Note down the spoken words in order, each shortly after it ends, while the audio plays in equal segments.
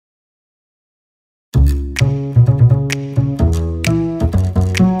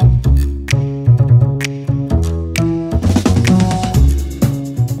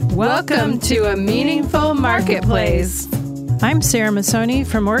to a meaningful marketplace. I'm Sarah Masoni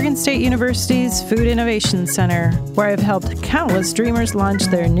from Oregon State University's Food Innovation Center, where I've helped countless dreamers launch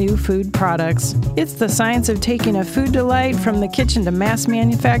their new food products. It's the science of taking a food delight from the kitchen to mass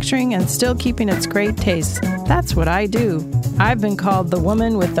manufacturing and still keeping its great taste. That's what I do. I've been called the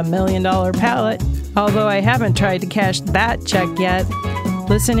woman with the $1 million palate, although I haven't tried to cash that check yet.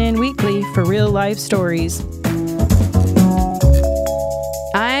 Listen in weekly for real-life stories.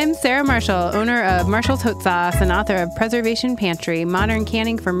 I'm Sarah Marshall, owner of Marshall's Hot Sauce and author of Preservation Pantry, modern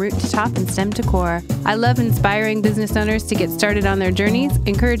canning from root to top and stem to core. I love inspiring business owners to get started on their journeys,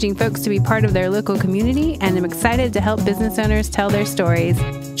 encouraging folks to be part of their local community, and I'm excited to help business owners tell their stories.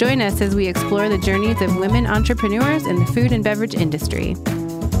 Join us as we explore the journeys of women entrepreneurs in the food and beverage industry.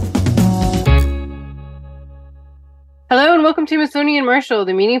 Hello and welcome to Masoni and Marshall,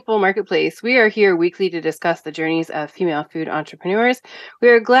 the Meaningful Marketplace. We are here weekly to discuss the journeys of female food entrepreneurs. We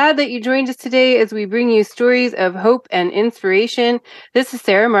are glad that you joined us today as we bring you stories of hope and inspiration. This is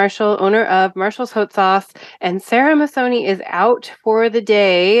Sarah Marshall, owner of Marshall's Hot Sauce, and Sarah Masoni is out for the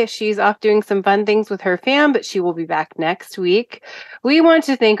day. She's off doing some fun things with her fam, but she will be back next week. We want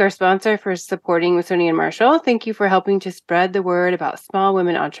to thank our sponsor for supporting Masoni and Marshall. Thank you for helping to spread the word about small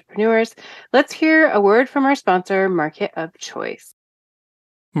women entrepreneurs. Let's hear a word from our sponsor, Market of Choice.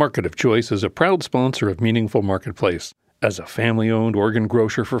 Market of Choice is a proud sponsor of Meaningful Marketplace. As a family-owned Oregon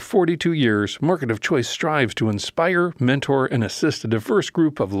grocer for 42 years, Market of Choice strives to inspire, mentor, and assist a diverse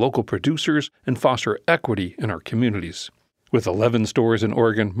group of local producers and foster equity in our communities. With 11 stores in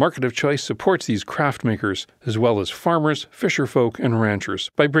Oregon, Market of Choice supports these craft makers, as well as farmers, fisherfolk, and ranchers,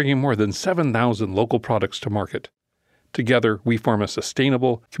 by bringing more than 7,000 local products to market. Together, we form a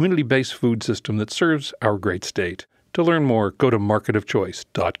sustainable, community-based food system that serves our great state. To learn more, go to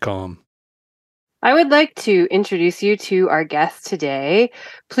marketofchoice.com. I would like to introduce you to our guest today.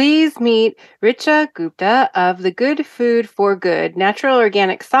 Please meet Richa Gupta of the Good Food for Good, natural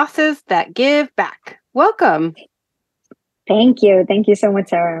organic sauces that give back. Welcome. Thank you. Thank you so much,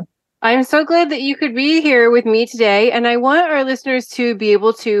 Sarah. I'm so glad that you could be here with me today, and I want our listeners to be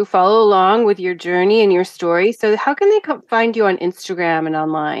able to follow along with your journey and your story. So how can they find you on Instagram and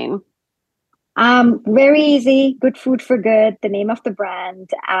online? Very easy. Good Food for Good, the name of the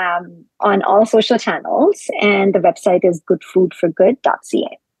brand, on all social channels, and the website is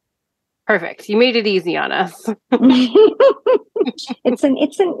goodfoodforgood.ca. Perfect. You made it easy on us. It's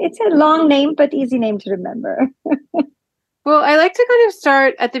a long name, but easy name to remember. Well, I like to kind of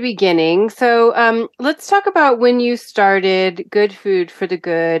start at the beginning. So let's talk about when you started Good Food for the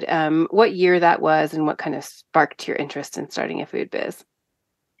Good, what year that was, and what kind of sparked your interest in starting a food biz.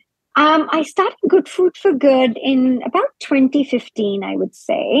 I started Good Food for Good in about 2015, I would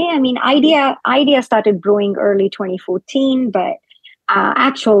say. I mean, idea started brewing early 2014, but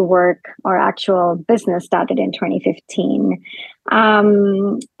actual work or actual business started in 2015.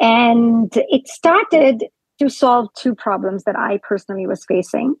 And it started to solve two problems that I personally was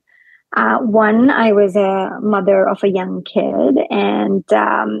facing. One, I was a mother of a young kid and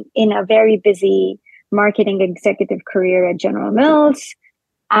in a very busy marketing executive career at General Mills.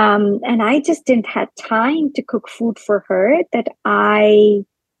 And I just didn't have time to cook food for her that I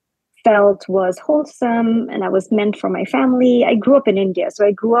felt was wholesome and I was meant for my family. I grew up in India, so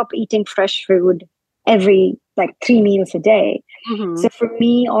I grew up eating fresh food every 3 meals a day. Mm-hmm. So for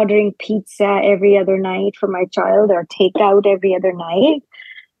me, ordering pizza every other night for my child or takeout every other night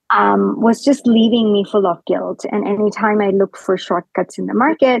was just leaving me full of guilt. And anytime I looked for shortcuts in the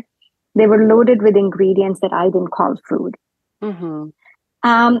market, they were loaded with ingredients that I didn't call food. Mm-hmm.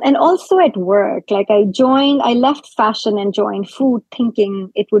 And also at work, I left fashion and joined food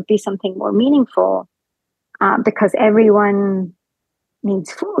thinking it would be something more meaningful because everyone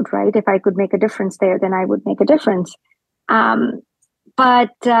needs food, right? If I could make a difference there, then I would make a difference. But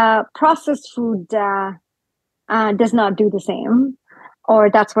processed food does not do the same, or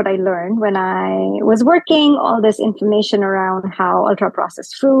that's what I learned when I was working. All this information around how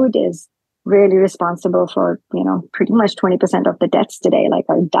ultra-processed food is really responsible for, pretty much 20% of the deaths today. Like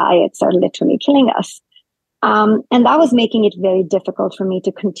our diets are literally killing us. And that was making it very difficult for me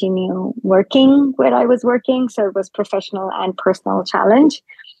to continue working where I was working. So it was professional and personal challenge.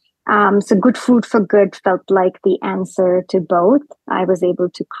 So Good Food for Good felt like the answer to both. I was able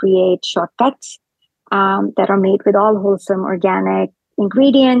to create shortcuts that are made with all wholesome organic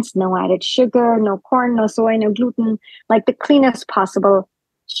ingredients, no added sugar, no corn, no soy, no gluten, like the cleanest possible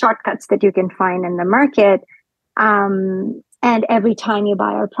shortcuts that you can find in the market. And every time you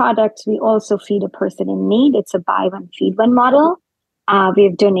buy our products, we also feed a person in need. It's a buy one, feed one model.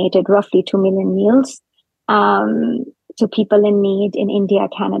 We've donated roughly 2 million meals to to people in need in India,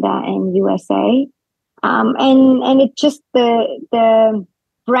 Canada, and USA. And it just the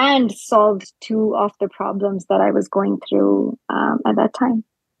brand solved two of the problems that I was going through at that time.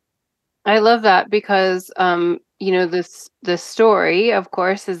 I love that because the story, of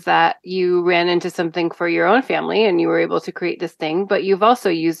course, is that you ran into something for your own family and you were able to create this thing, but you've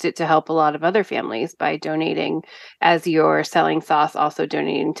also used it to help a lot of other families by donating as you're selling sauce, also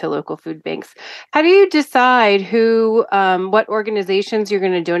donating to local food banks. How do you decide what organizations you're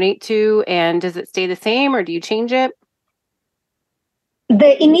going to donate to, and does it stay the same or do you change it?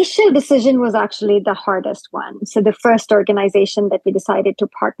 The initial decision was actually the hardest one. So the first organization that we decided to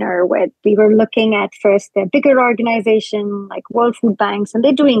partner with, we were looking at first a bigger organization like World Food Banks, and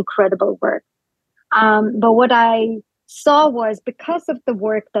they do incredible work. But what I saw was because of the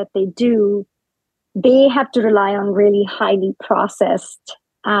work that they do, they have to rely on really highly processed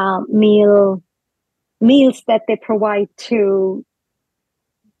meals that they provide to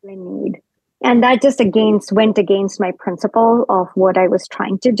people in need. And that just went against my principle of what I was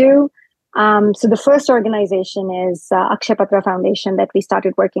trying to do. So the first organization is Akshay Patra Foundation that we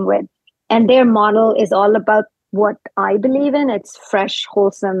started working with. And their model is all about what I believe in. It's fresh,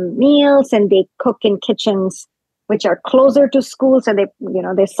 wholesome meals, and they cook in kitchens which are closer to schools. And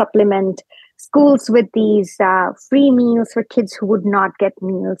they supplement schools with these free meals for kids who would not get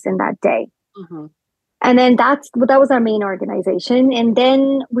meals in that day. Mm-hmm. And then that was our main organization. And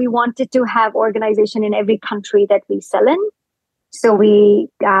then we wanted to have organization in every country that we sell in. So we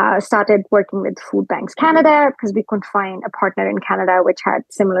started working with Food Banks Canada because we couldn't find a partner in Canada which had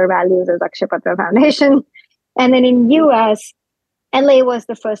similar values as Akshay Patra Foundation. And then in US, LA was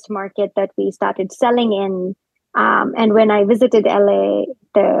the first market that we started selling in. And when I visited LA,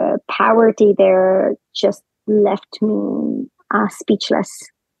 the poverty there just left me speechless.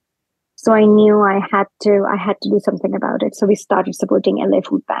 So I knew I had to do something about it. So we started supporting LA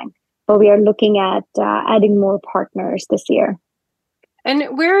Food Bank, but we are looking at adding more partners this year.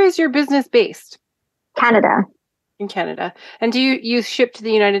 And where is your business based? Canada. In Canada. And do you ship to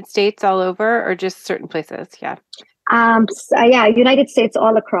the United States all over or just certain places? Yeah. United States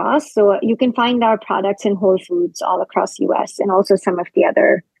all across. So you can find our products in Whole Foods all across US and also some of the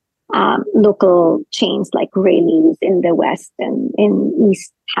other local chains like Rayleigh's in the West and in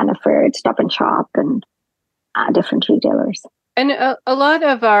East Hannaford, Stop and Shop, and different retailers. And a lot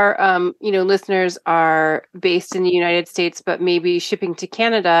of our, listeners are based in the United States, but maybe shipping to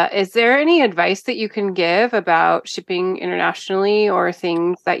Canada. Is there any advice that you can give about shipping internationally or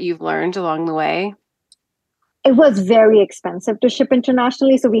things that you've learned along the way? It was very expensive to ship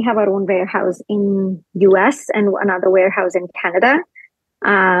internationally. So we have our own warehouse in US and another warehouse in Canada.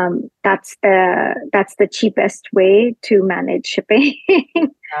 That's the cheapest way to manage shipping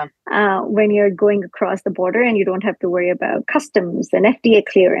when you're going across the border and you don't have to worry about customs and FDA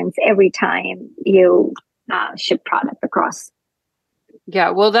clearance every time you ship product across.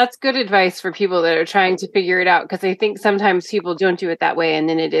 Yeah, well, that's good advice for people that are trying to figure it out, because I think sometimes people don't do it that way, and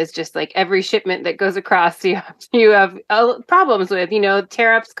then it is just like every shipment that goes across, you have problems with.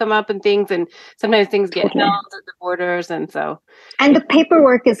 Tariffs come up and things, and sometimes things get held at the borders, and so. And the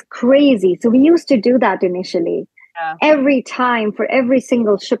paperwork is crazy. So we used to do that initially. Yeah. Every time for every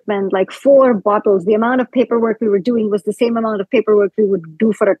single shipment, like 4 bottles, the amount of paperwork we were doing was the same amount of paperwork we would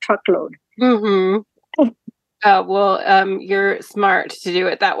do for a truckload. Mm-hmm. You're smart to do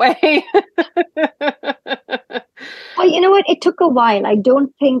it that way. Well, you know what? It took a while. I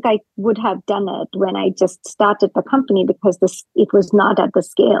don't think I would have done it when I just started the company because it was not at the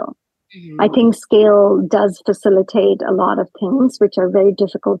scale. Mm-hmm. I think scale does facilitate a lot of things which are very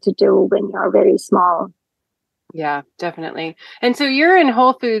difficult to do when you're very small. Yeah, definitely. And so you're in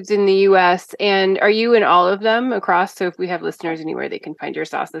Whole Foods in the US, and are you in all of them across? So if we have listeners anywhere, they can find your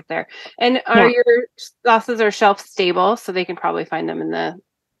sauces there. And your sauces are shelf stable, so they can probably find them in the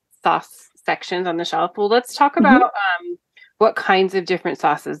sauce sections on the shelf. Well, let's talk about what kinds of different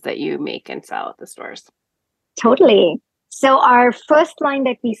sauces that you make and sell at the stores. Totally. So our first line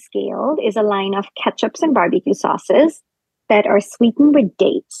that we scaled is a line of ketchups and barbecue sauces that are sweetened with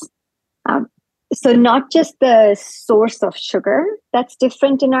dates. So not just the source of sugar that's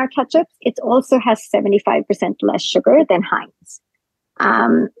different in our ketchups, it also has 75% less sugar than Heinz.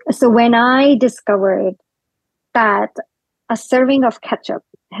 So when I discovered that a serving of ketchup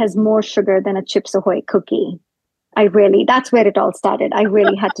has more sugar than a Chips Ahoy cookie, that's where it all started. I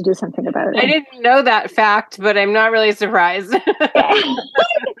really had to do something about it. I didn't know that fact, but I'm not really surprised. I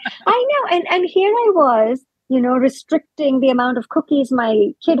know. And here I was, restricting the amount of cookies my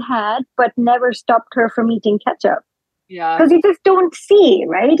kid had, but never stopped her from eating ketchup. Yeah. Because you just don't see,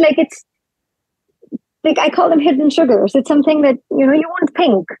 right? Like like I call them hidden sugars. It's something that, you won't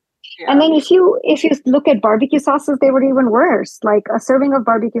think. Yeah. And then if you look at barbecue sauces, they were even worse. Like a serving of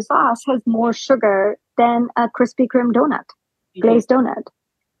barbecue sauce has more sugar than a Krispy Kreme donut, glazed donut.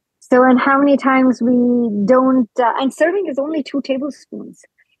 So, and how many times we don't, and serving is only 2 tablespoons.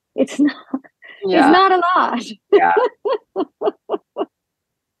 It's not, it's not a lot. Yeah.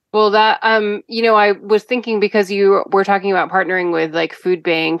 Well, that, I was thinking, because you were talking about partnering with like food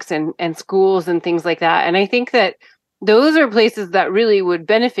banks and schools and things like that. And I think that those are places that really would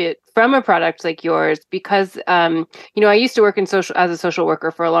benefit from a product like yours, because, I used to work as a social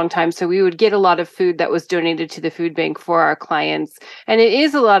worker for a long time. So we would get a lot of food that was donated to the food bank for our clients. And it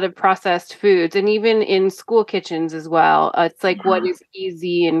is a lot of processed foods, and even in school kitchens as well. It's like what is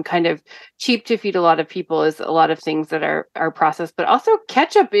easy and kind of cheap to feed a lot of people is a lot of things that are processed. But also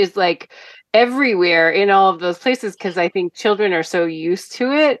ketchup is like everywhere in all of those places, because I think children are so used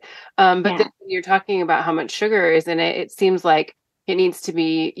to it. But then when you're talking about how much sugar is in it, it seems like it needs to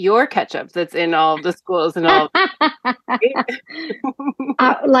be your ketchup that's in all of the schools and all.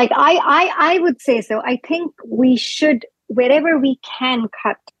 Like I would say so. I think we should, wherever we can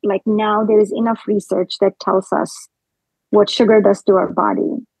cut, like now there is enough research that tells us what sugar does to our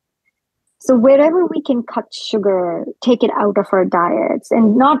body. So wherever we can cut sugar, take it out of our diets,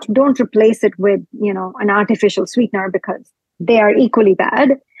 and don't replace it with, an artificial sweetener, because they are equally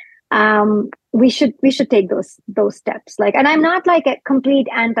bad. We should take those steps. Like, and I'm not like a complete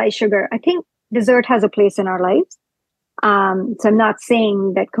anti-sugar. I think dessert has a place in our lives. So I'm not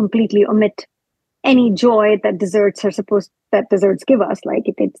saying that completely omit any joy that desserts give us. Like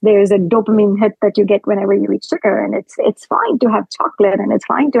there's a dopamine hit that you get whenever you eat sugar, and it's fine to have chocolate, and it's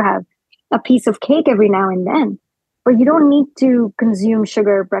fine to have a piece of cake every now and then, but you don't need to consume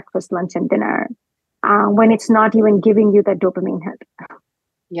sugar breakfast, lunch, and dinner when it's not even giving you that dopamine hit.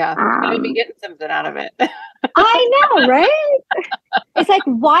 Yeah, you gotta be getting something out of it. I know, right? It's like,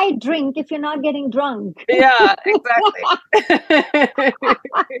 why drink if you're not getting drunk? Yeah, exactly.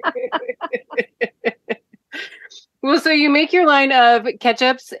 Well, so you make your line of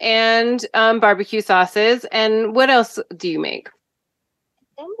ketchups and barbecue sauces, and what else do you make?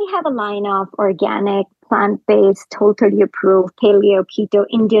 Then we have a line of organic, plant-based, totally approved, paleo, keto,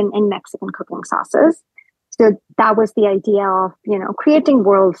 Indian, and Mexican cooking sauces. So that was the idea of, creating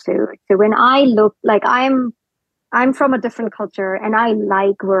world food. So when I look, like I'm from a different culture, and I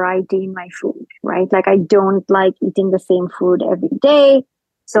like variety in my food, right? Like I don't like eating the same food every day.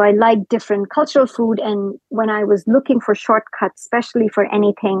 So I like different cultural food. And when I was looking for shortcuts, especially for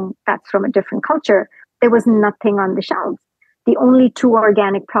anything that's from a different culture, there was nothing on the shelves. The only 2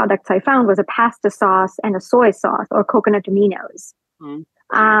 organic products I found was a pasta sauce and a soy sauce, or coconut aminos.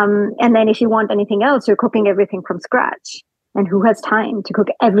 And then if you want anything else, you're cooking everything from scratch. And who has time to cook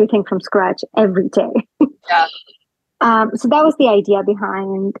everything from scratch every day? Yeah. So that was the idea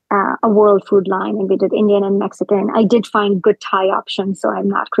behind a world food line, and we did Indian and Mexican. I did find good Thai options, so I'm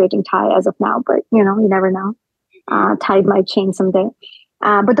not creating Thai as of now, but you never know. Thai might change someday.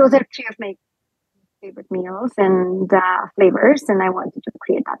 But those are 3 of my favorite meals and flavors, and I wanted to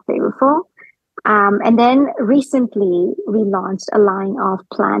create that flavorful. And then recently we launched a line of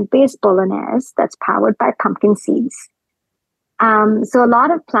plant-based bolognese that's powered by pumpkin seeds. So a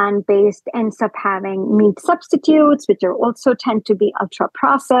lot of plant-based ends up having meat substitutes, which are also tend to be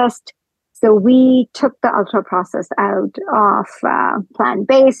ultra-processed. So we took the ultra-processed out of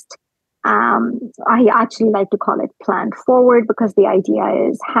plant-based. I actually like to call it plant-forward, because the idea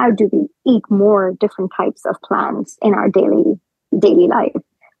is, how do we eat more different types of plants in our daily life?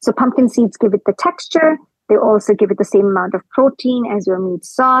 So pumpkin seeds give it the texture. They also give it the same amount of protein as your meat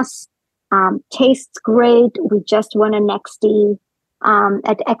sauce. Tastes great. We just won a Nexty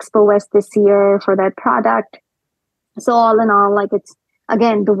at Expo West this year for that product. So all in all, like, it's,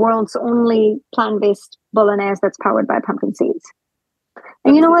 again, the world's only plant-based bolognese that's powered by pumpkin seeds.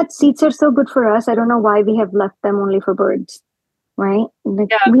 And you know what? Seeds are so good for us. I don't know why we have left them only for birds, right? Like,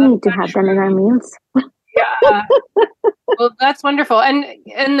 we need to have them in our meals. Yeah. Well, that's wonderful. And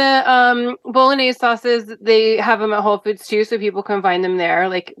the bolognese sauces, they have them at Whole Foods too, so people can find them there,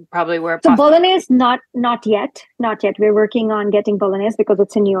 like probably where So bolognese, not yet. We're working on getting bolognese because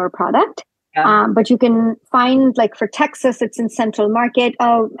it's a newer product. Yeah. But you can find, like, for Texas, it's in Central Market.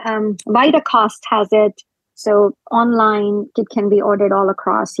 Vita Cost has it. So online, it can be ordered all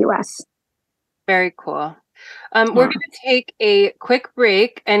across US. Very cool. We're going to take a quick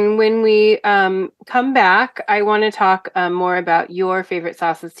break, and when we come back, I want to talk more about your favorite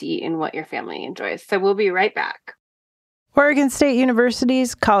sauces to eat and what your family enjoys. So we'll be right back. Oregon State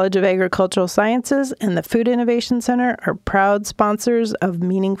University's College of Agricultural Sciences and the Food Innovation Center are proud sponsors of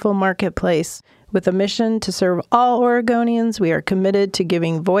Meaningful Marketplace. With a mission to serve all Oregonians, we are committed to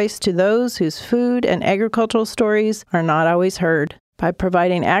giving voice to those whose food and agricultural stories are not always heard. By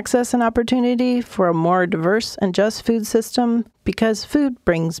providing access and opportunity for a more diverse and just food system, because food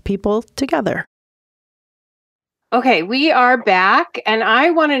brings people together. Okay, we are back, and I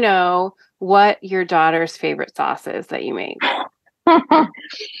want to know what your daughter's favorite sauce is that you make.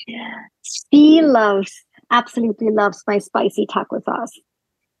 She absolutely loves my spicy taco sauce.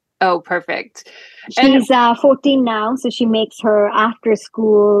 Oh, perfect. She's 14 now, so she makes her after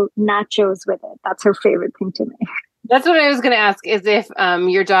school nachos with it. That's her favorite thing to make. That's what I was going to ask, is if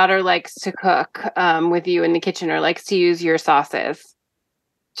your daughter likes to cook with you in the kitchen or likes to use your sauces.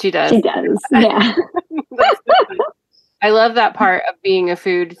 She does. She does, yeah. I love that part of being a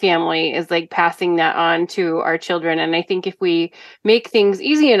food family, is like passing that on to our children. And I think if we make things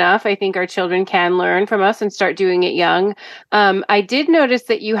easy enough, I think our children can learn from us and start doing it young. I did notice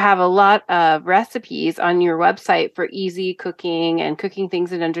that you have a lot of recipes on your website for easy cooking and cooking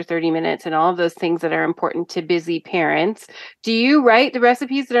things in under 30 minutes and all of those things that are important to busy parents. Do you write the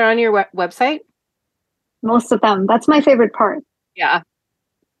recipes that are on your website? Most of them. That's my favorite part. Yeah.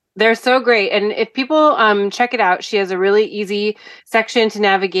 They're so great. And if people check it out, she has a really easy section to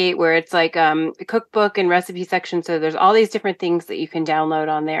navigate where it's like a cookbook and recipe section. So there's all these different things that you can download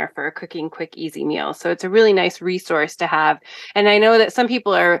on there for cooking quick, easy meals. So it's a really nice resource to have. And I know that some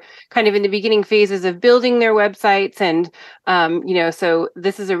people are kind of in the beginning phases of building their websites. And, so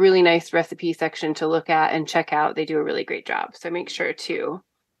this is a really nice recipe section to look at and check out. They do a really great job. So make sure to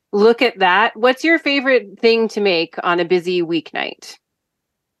look at that. What's your favorite thing to make on a busy weeknight?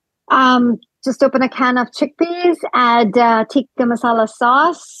 Just open a can of chickpeas, add tikka masala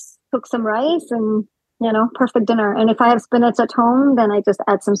sauce, cook some rice, and perfect dinner. And if I have spinach at home, then I just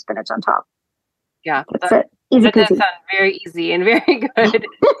add some spinach on top. Yeah, that's it. Easy that peasy. Does sound very easy and very good.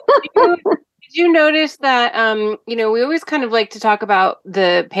 Did you notice that, we always kind of like to talk about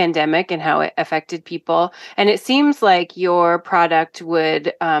the pandemic and how it affected people. And it seems like your product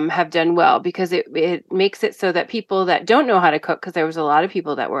would have done well because it makes it so that people that don't know how to cook, because there was a lot of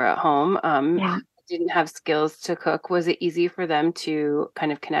people that were at home, didn't have skills to cook. Was it easy for them to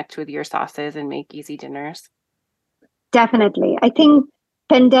kind of connect with your sauces and make easy dinners? Definitely. I think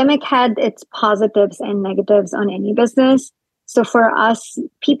pandemic had its positives and negatives on any business. So for us,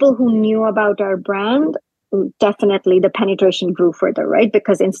 people who knew about our brand, definitely the penetration grew further, right?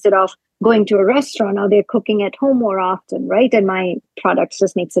 Because instead of going to a restaurant, now they're cooking at home more often, right? And my products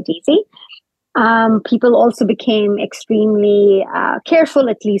just makes it easy. People also became extremely careful,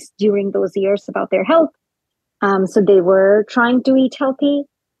 at least during those years, about their health. So they were trying to eat healthy.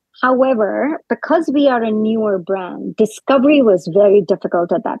 However, because we are a newer brand, discovery was very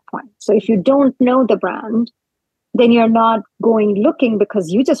difficult at that point. So if you don't know the brand, then you're not going looking because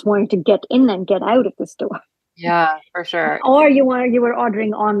you just wanted to get in and get out of the store. Yeah, for sure. Or you were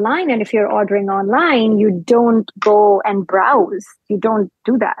ordering online. And if you're ordering online, you don't go and browse. You don't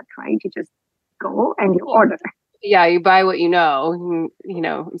do that, right? You just go and you order. Yeah, you buy what you know.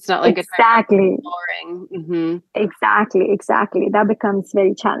 It's not like exactly exploring. Mm-hmm. Exactly. That becomes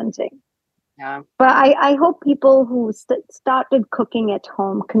very challenging. Yeah. But I hope people who started cooking at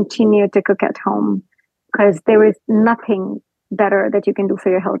home continue to cook at home, because there is nothing better that you can do for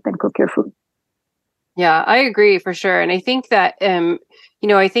your health than cook your food. Yeah, I agree for sure. And I think that,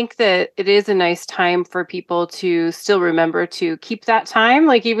 I think that it is a nice time for people to still remember to keep that time.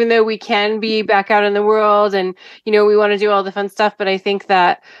 Like, even though we can be back out in the world and, we want to do all the fun stuff. But I think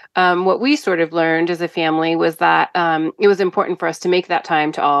that what we sort of learned as a family was that it was important for us to make that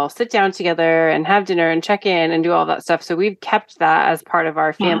time to all sit down together and have dinner and check in and do all that stuff. So we've kept that as part of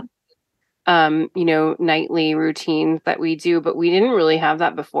our family. Nightly routines that we do, but we didn't really have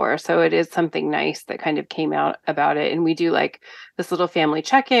that before. So it is something nice that kind of came out about it. And we do like this little family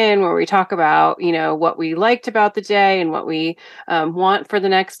check-in where we talk about, what we liked about the day and what we want for the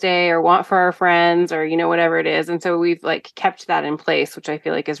next day or want for our friends or, whatever it is. And so we've like kept that in place, which I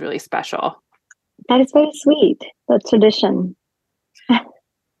feel like is really special. That is very sweet. That's tradition.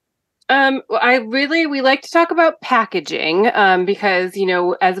 We like to talk about packaging because,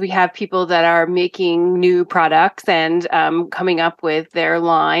 as we have people that are making new products and coming up with their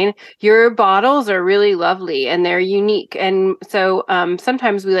line, your bottles are really lovely and they're unique. And so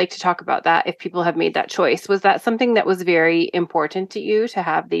sometimes we like to talk about that if people have made that choice. Was that something that was very important to you to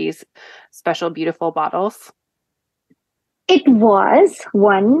have these special, beautiful bottles? It was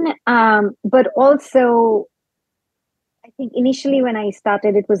one, but also I think initially when I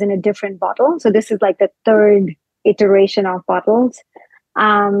started, it was in a different bottle. So this is like the third iteration of bottles.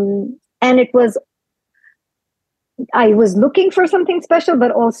 And I was looking for something special,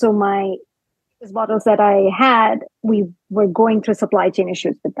 but also my These bottles that I had, we were going through supply chain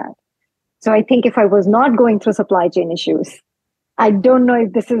issues with that. So I think if I was not going through supply chain issues, I don't know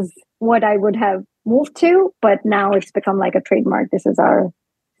if this is what I would have moved to, but now it's become like a trademark. This is our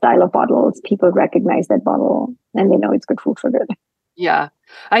style of bottles. People recognize that bottle and they know it's good food for good. Yeah.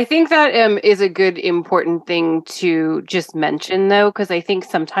 I think that is a good important thing to just mention though, because I think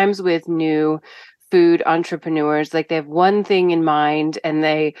sometimes with new food entrepreneurs, like they have one thing in mind and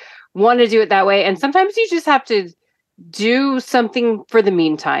they want to do it that way. And sometimes you just have to do something for the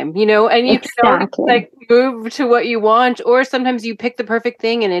meantime, and you can always Exactly. move to what you want, or sometimes you pick the perfect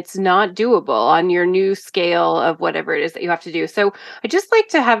thing and it's not doable on your new scale of whatever it is that you have to do. So I just like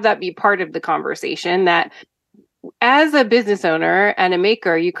to have that be part of the conversation that as a business owner and a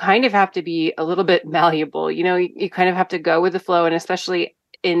maker, you kind of have to be a little bit malleable. You kind of have to go with the flow. And especially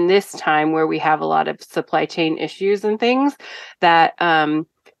in this time where we have a lot of supply chain issues and things that,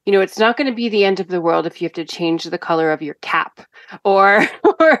 it's not going to be the end of the world if you have to change the color of your cap or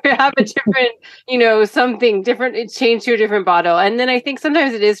or have a different, something different, change to a different bottle. And then I think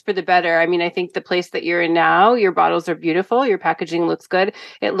sometimes it is for the better. I mean, I think the place that you're in now, your bottles are beautiful, your packaging looks good.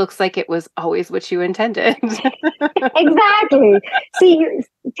 It looks like it was always what you intended. Exactly. See,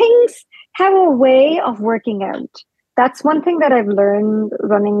 things have a way of working out. That's one thing that I've learned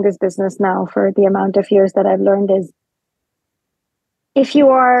running this business now for the amount of years that I've learned is if you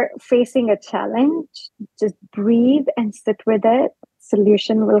are facing a challenge, just breathe and sit with it.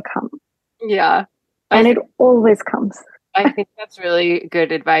 Solution will come. Yeah. And it always comes. I think that's really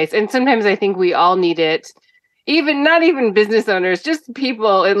good advice. And sometimes I think we all need it, even not even business owners, just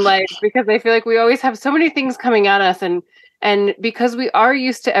people in life, because I feel like we always have so many things coming at us. And because we are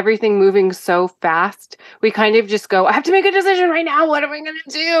used to everything moving so fast, we kind of just go, I have to make a decision right now. What am I going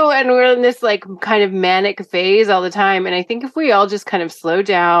to do? And we're in this like kind of manic phase all the time. And I think if we all just kind of slow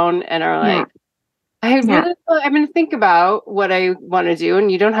down and are like, I'm going to think about what I want to do.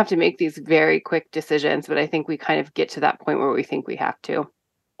 And you don't have to make these very quick decisions, but I think we kind of get to that point where we think we have to.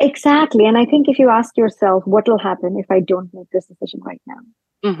 Exactly. And I think if you ask yourself, what will happen if I don't make this decision right now?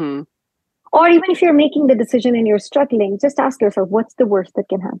 Mm-hmm. Or even if you're making the decision and you're struggling, just ask yourself, what's the worst that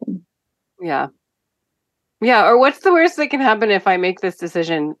can happen? Yeah. Yeah. Or what's the worst that can happen if I make this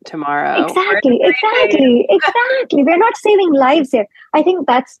decision tomorrow? Exactly. We're not saving lives here. I think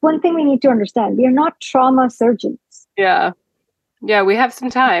that's one thing we need to understand. We are not trauma surgeons. Yeah. Yeah. We have some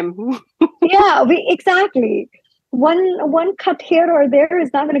time. Exactly. One cut here or there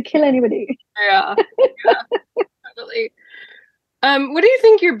is not going to kill anybody. Yeah. Totally. What do you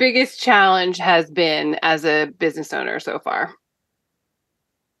think your biggest challenge has been as a business owner so far?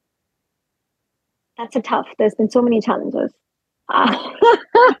 That's a tough. There's been so many challenges.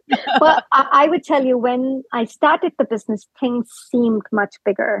 Well, I would tell you when I started the business, things seemed much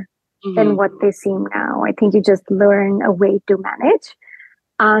bigger than what they seem now. I think you just learn a way to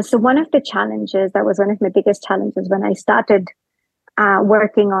manage. So one of the challenges, that was one of my biggest challenges when I started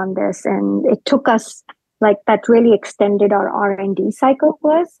working on this, and it took us like that really extended our R&D cycle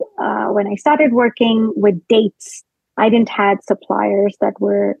was when I started working with dates. I didn't have suppliers that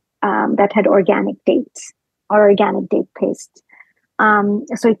were that had organic dates or organic date paste.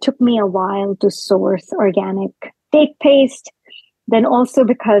 So it took me a while to source organic date paste. Then also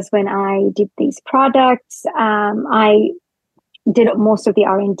because when I did these products, I did most of the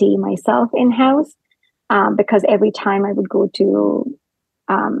R&D myself in-house because every time I would go to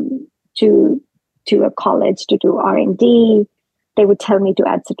a college to do R&D, they would tell me to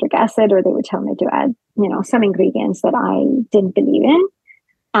add citric acid, or they would tell me to add, some ingredients that I didn't believe in.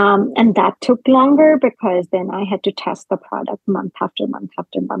 And that took longer because then I had to test the product month after month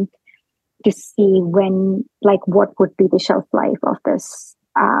after month to see what would be the shelf life of this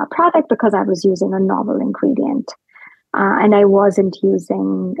product, because I was using a novel ingredient and I wasn't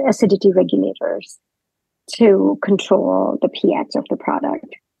using acidity regulators to control the pH of the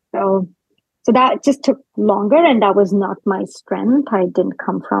product. So that just took longer, and that was not my strength. I didn't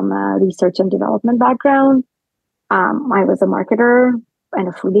come from a research and development background. I was a marketer and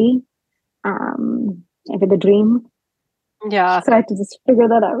a foodie with a dream. Yeah. So I had to just figure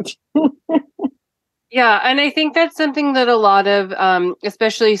that out. Yeah. And I think that's something that a lot of,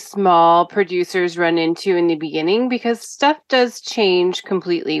 especially small producers run into in the beginning, because stuff does change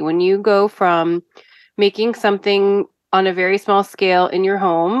completely. When you go from making something on a very small scale in your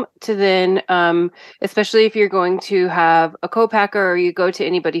home to then, especially if you're going to have a co-packer or you go to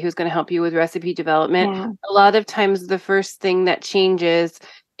anybody who's going to help you with recipe development, a lot of times the first thing that changes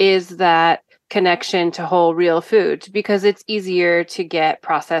is that connection to whole real food, because it's easier to get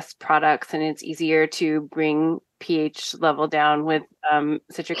processed products and it's easier to bring pH level down with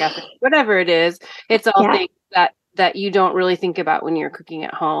citric acid, whatever it is. It's all things that you don't really think about when you're cooking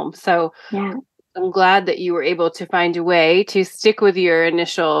at home. So I'm glad that you were able to find a way to stick with your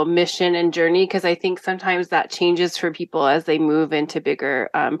initial mission and journey, because I think sometimes that changes for people as they move into bigger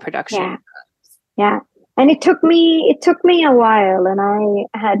production. Yeah. And it took me a while, and I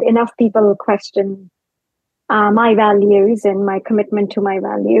had enough people question my values and my commitment to my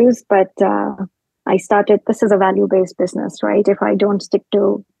values. But I started, this is a value-based business, right? If I don't stick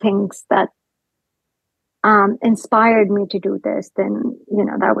to things that inspired me to do this, then,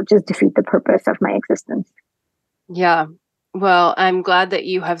 that would just defeat the purpose of my existence. Yeah. Well, I'm glad that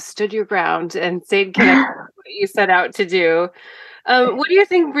you have stood your ground and stayed connected to what you set out to do. What do you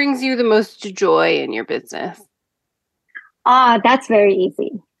think brings you the most joy in your business? That's very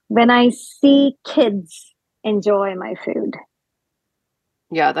easy. When I see kids enjoy my food.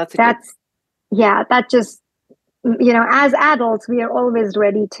 Yeah, that just, as adults, we are always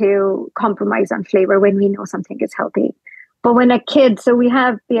ready to compromise on flavor when we know something is healthy. But when a kid, so we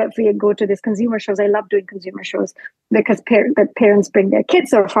go to these consumer shows. I love doing consumer shows because the parents bring their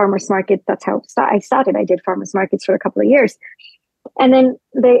kids, or farmers market. That's how I started. I did farmers markets for a couple of years. And then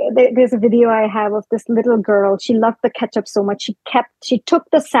there's a video I have of this little girl. She loved the ketchup so much. She took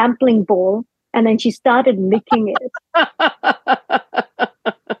the sampling bowl and then she started licking it.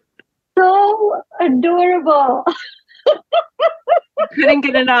 So adorable. Couldn't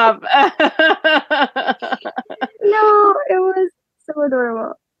get enough. No, it was so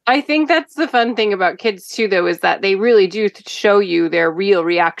adorable. I think that's the fun thing about kids too, though, is that they really do show you their real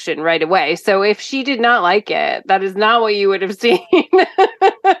reaction right away. So if she did not like it, that is not what you would have seen.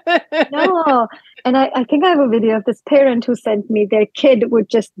 No. And I think I have a video of this parent who sent me their kid would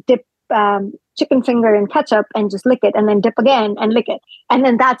just dip chicken finger in ketchup and just lick it, and then dip again and lick it. And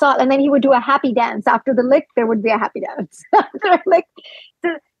then that's all. And then he would do a happy dance. After the lick, there would be a happy dance. Like,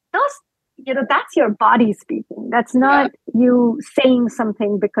 that's your body speaking. That's not you saying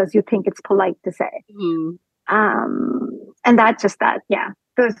something because you think it's polite to say. Mm-hmm. And those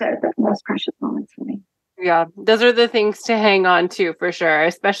are the most precious moments for me. Yeah, those are the things to hang on to for sure,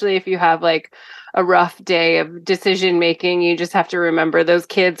 especially if you have like a rough day of decision making. You just have to remember those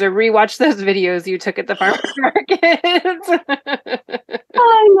kids or rewatch those videos you took at the farmers market. I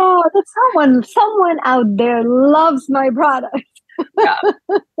know that someone out there loves my product. Yeah,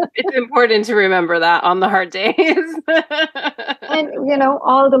 it's important to remember that on the hard days. And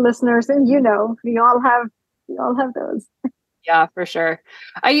all the listeners, and we all have those. Yeah, for sure.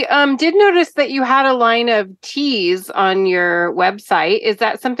 I did notice that you had a line of teas on your website. Is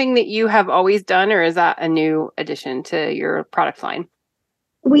that something that you have always done, or is that a new addition to your product line?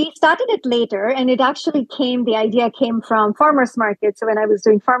 We started it later, and the idea came from farmers market. So when I was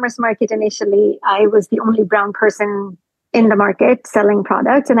doing farmers market initially, I was the only brown person in the market selling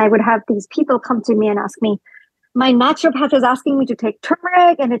products. And I would have these people come to me and ask me, my naturopath is asking me to take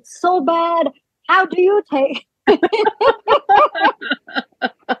turmeric and it's so bad. How do you take? So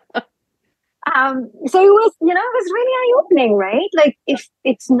it was really eye-opening, right? Like, if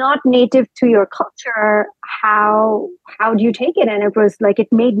it's not native to your culture, how do you take it? And it was like,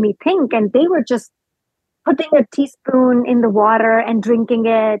 it made me think. And they were just putting a teaspoon in the water and drinking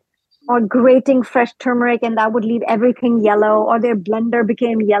it, or grating fresh turmeric, and that would leave everything yellow, or their blender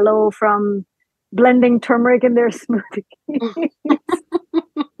became yellow from blending turmeric in their smoothie.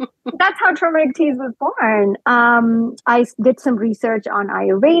 That's how turmeric teas was born. I did some research on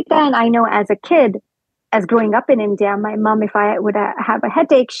Ayurveda, and I know as a kid, as growing up in India, my mom, if I would have a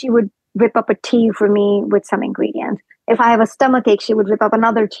headache, she would whip up a tea for me with some ingredients. If I have a stomachache, she would whip up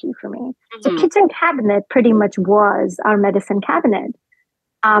another tea for me. Mm-hmm. So kitchen cabinet pretty much was our medicine cabinet.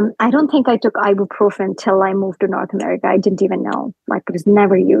 I don't think I took ibuprofen till I moved to North America. I didn't even know, like, it was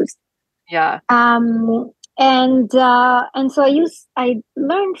never used. Yeah. And so I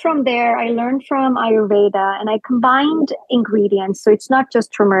learned from there. I learned from Ayurveda, and I combined ingredients. So it's not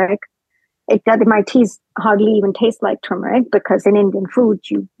just turmeric. My teas hardly even taste like turmeric, because in Indian food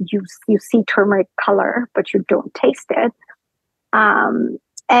you see turmeric color, but you don't taste it.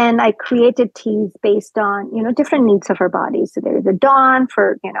 And I created teas based on, different needs of our bodies. So there's a dawn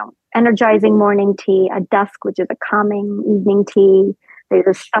for, energizing morning tea, a dusk, which is a calming evening tea. There's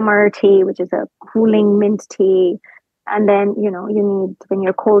a summer tea, which is a cooling mint tea. And then, when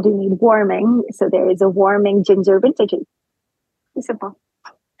you're cold, you need warming. So there is a warming ginger winter tea. It's simple.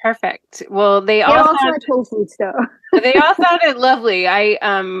 Perfect. Well, they all sounded Whole Foods, though. They all sounded lovely.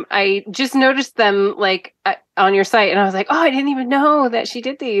 I just noticed them like on your site, and I was like, oh, I didn't even know that she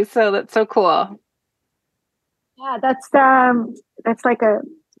did these. So that's so cool. Yeah, that's like a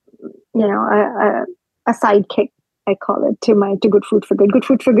a sidekick, I call it, to Good Food for Good. Good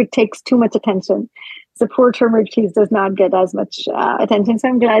Food for Good takes too much attention. The poor turmeric cheese does not get as much attention. So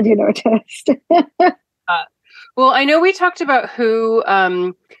I'm glad you noticed. Well, I know we talked about who,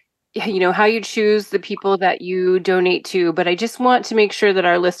 how you choose the people that you donate to, but I just want to make sure that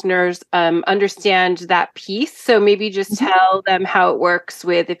our listeners understand that piece. So maybe just tell them how it works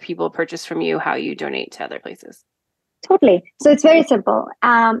with if people purchase from you, how you donate to other places. Totally. So it's very simple.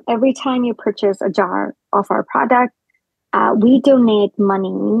 Every time you purchase a jar of our product, we donate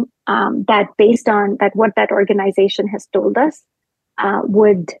money that based on that what that organization has told us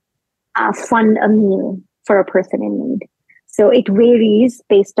would fund a meal for a person in need. So it varies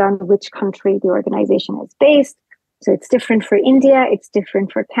based on which country the organization is based. So it's different for India, it's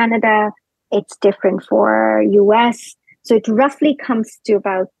different for Canada, it's different for US. So it roughly comes to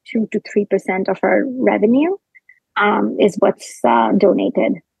about 2 to 3% of our revenue is what's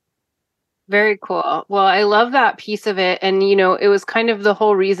donated. Very cool. Well, I love that piece of it. And, it was kind of the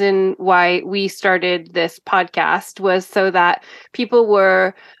whole reason why we started this podcast was so that people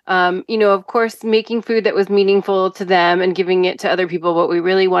were, of course, making food that was meaningful to them and giving it to other people. But we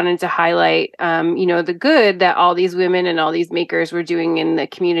really wanted to highlight, the good that all these women and all these makers were doing in the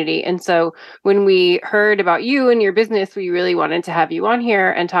community. And so when we heard about you and your business, we really wanted to have you on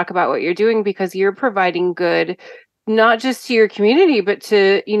here and talk about what you're doing because you're providing good not just to your community, but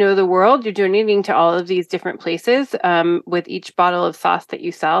to, the world. You're donating to all of these different places with each bottle of sauce that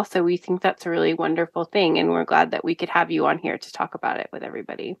you sell. So we think that's a really wonderful thing. And we're glad that we could have you on here to talk about it with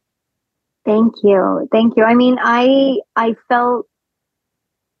everybody. Thank you. Thank you. I mean, I felt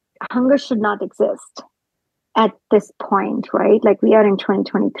hunger should not exist at this point, right? Like we are in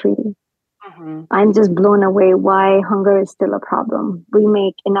 2023. Mm-hmm. I'm just blown away why hunger is still a problem. We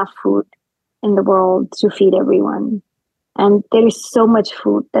make enough food in the world to feed everyone. And there is so much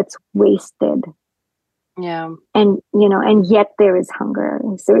food that's wasted. Yeah. And, and yet there is hunger.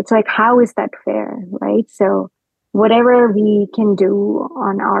 So it's like, how is that fair? Right. So whatever we can do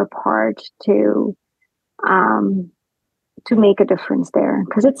on our part to make a difference there,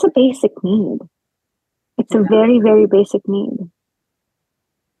 because it's a basic need. It's a very, very basic need.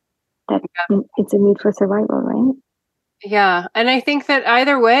 That it's a need for survival, right? Yeah. And I think that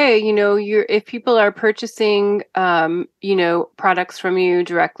either way, if people are purchasing, products from you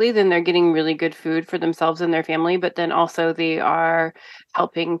directly, then they're getting really good food for themselves and their family, but then also they are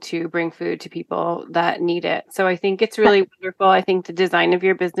helping to bring food to people that need it. So I think it's really wonderful. I think the design of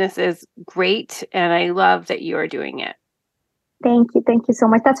your business is great. And I love that you are doing it. Thank you. Thank you so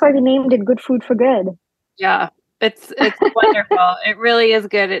much. That's why we named it Good Food for Good. Yeah. It's wonderful. It really is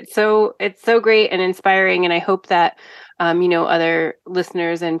good. It's so great and inspiring. And I hope that, other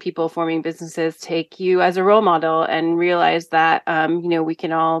listeners and people forming businesses take you as a role model and realize that, we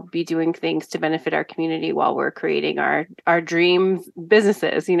can all be doing things to benefit our community while we're creating our dream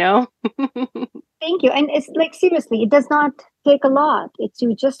businesses, Thank you. And it's like, seriously, it does not take a lot.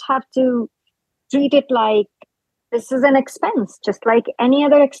 You just have to treat it like this is an expense, just like any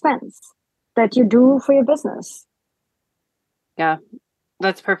other expense that you do for your business. Yeah,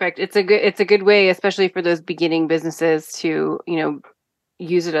 that's perfect. It's a good way, especially for those beginning businesses to,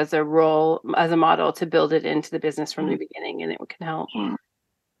 use it as a model to build it into the business from the beginning, and it can help.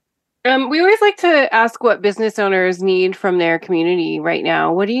 Yeah. We always like to ask what business owners need from their community right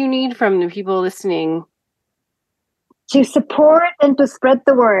now. What do you need from the people listening? To support and to spread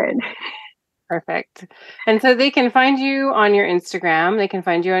the word. Perfect. And so they can find you on your Instagram. They can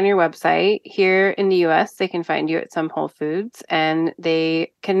find you on your website. Here in the US, they can find you at some Whole Foods. And they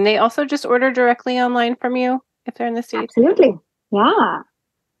also just order directly online from you if they're in the States? Absolutely. Yeah.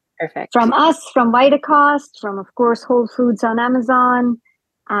 Perfect. From us, from Vitacost, from, of course, Whole Foods on Amazon.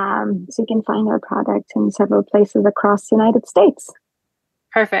 So you can find our product in several places across the United States.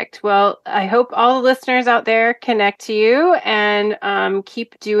 Perfect. Well, I hope all the listeners out there connect to you and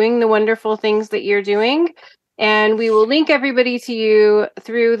keep doing the wonderful things that you're doing. And we will link everybody to you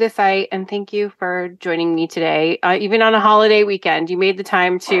through the site. And thank you for joining me today, even on a holiday weekend. You made the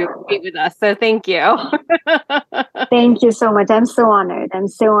time to meet with us. So thank you. Thank you so much. I'm so honored. I'm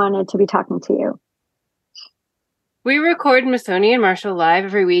so honored to be talking to you. We record Masoni and Marshall live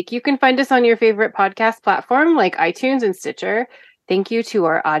every week. You can find us on your favorite podcast platform like iTunes and Stitcher. Thank you to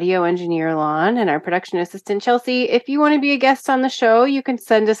our audio engineer, Lon, and our production assistant, Chelsea. If you want to be a guest on the show, you can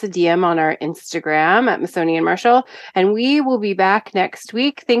send us a DM on our Instagram at Masoni and Marshall, and we will be back next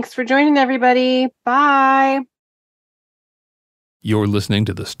week. Thanks for joining, everybody. Bye. You're listening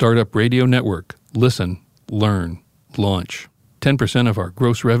to the Startup Radio Network. Listen, learn, launch. 10% of our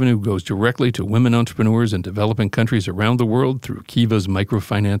gross revenue goes directly to women entrepreneurs in developing countries around the world through Kiva's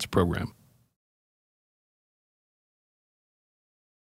microfinance program.